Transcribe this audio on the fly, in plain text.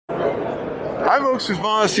Hi folks, it's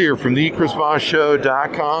Voss here from the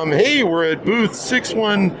ChrisVossShow.com. Hey, we're at booth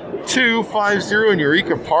 61250 in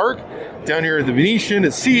Eureka Park, down here at the Venetian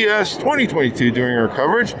at CES 2022 doing our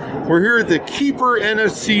coverage. We're here at the Keeper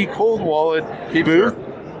NFC Cold Wallet booth.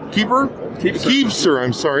 Keepser,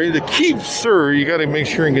 I'm sorry. The Keepser, you got to make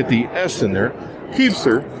sure and get the S in there.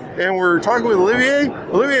 Keepser. And we're talking with Olivier.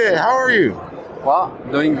 Olivier, how are you? Well,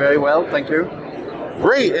 doing very well, thank you.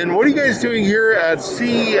 Great. And what are you guys doing here at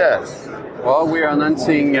CES? Well, we are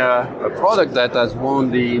announcing a product that has won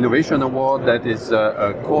the Innovation Award that is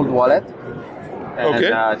a cold wallet. And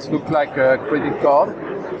okay. It looks like a credit card.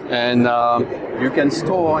 And you can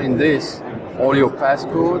store in this all your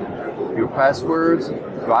passcode, your passwords,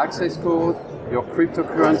 your access code, your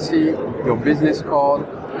cryptocurrency, your business card,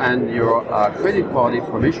 and your credit card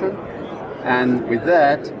information. And with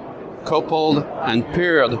that, coupled and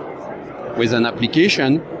paired with an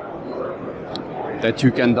application that you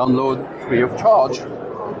can download free of charge,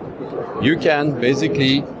 you can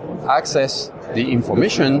basically access the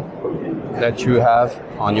information that you have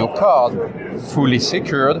on your card fully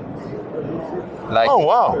secured, like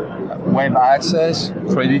web access,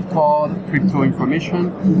 credit card, crypto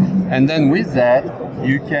information. And then with that,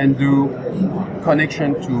 you can do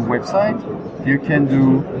connection to website, you can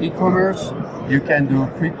do e-commerce, you can do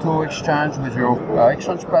crypto exchange with your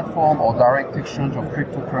exchange platform or direct exchange of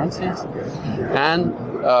cryptocurrencies. And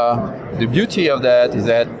the beauty of that is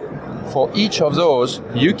that for each of those,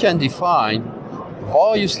 you can define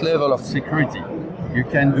various levels of security. You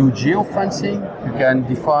can do geofencing, you can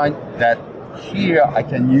define that here I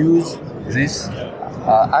can use this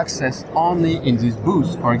access only in this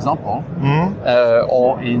booth, for example,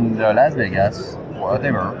 or in Las Vegas,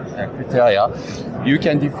 whatever criteria. You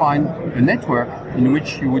can define a network in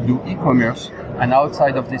which you would do e-commerce, and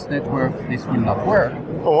outside of this network, this will not work.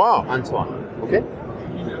 Oh, wow. And so on. Okay?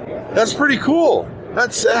 That's pretty cool.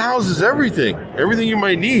 That houses everything you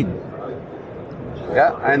might need.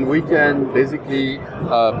 Yeah, and we can basically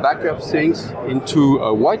back up things into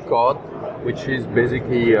a white card, which is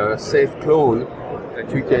basically a safe clone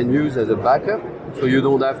that you can use as a backup. So you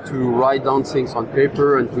don't have to write down things on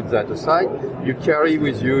paper and put that aside. You carry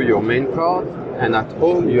with you your main card, and at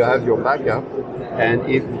home you have your backup. And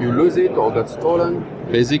if you lose it or got stolen,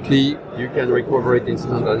 basically you can recover it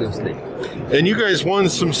instantaneously. And you guys won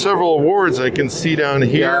several awards I can see down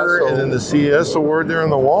here, and then the CES award there on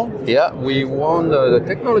the wall. Yeah, we won the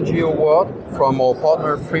technology award from our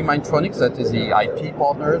partner Freemintronics, that is the IP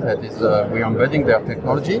partner, that is we are embedding their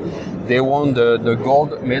technology. They won the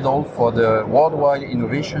gold medal for the worldwide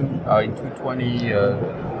innovation in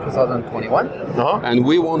 2021. And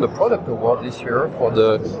we won the product award this year for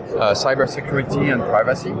the cybersecurity and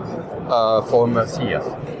privacy from CES.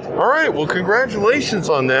 All right, well, congratulations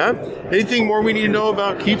on that. Anything more we need to know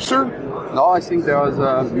about Keepser? No, I think there's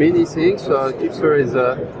many things. Keepser is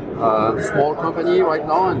a small company right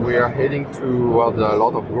now, and we are heading toward a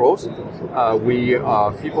lot of growth.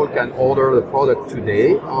 People can order the product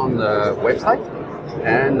today on the website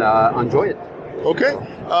and enjoy it. Okay.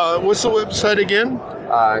 What's the website again?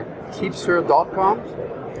 Keepser.com.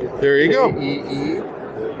 There you go.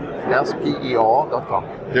 KEESPER.com.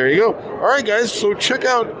 There you go. All right, guys. So check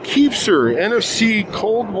out Keepser NFC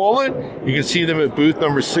Cold Wallet. You can see them at booth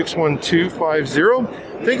number 61250.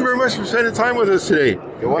 Thank you very much for spending time with us today.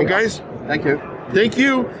 You're welcome. And guys, thank you. Thank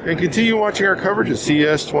you, and continue watching our coverage at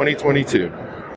CES 2022.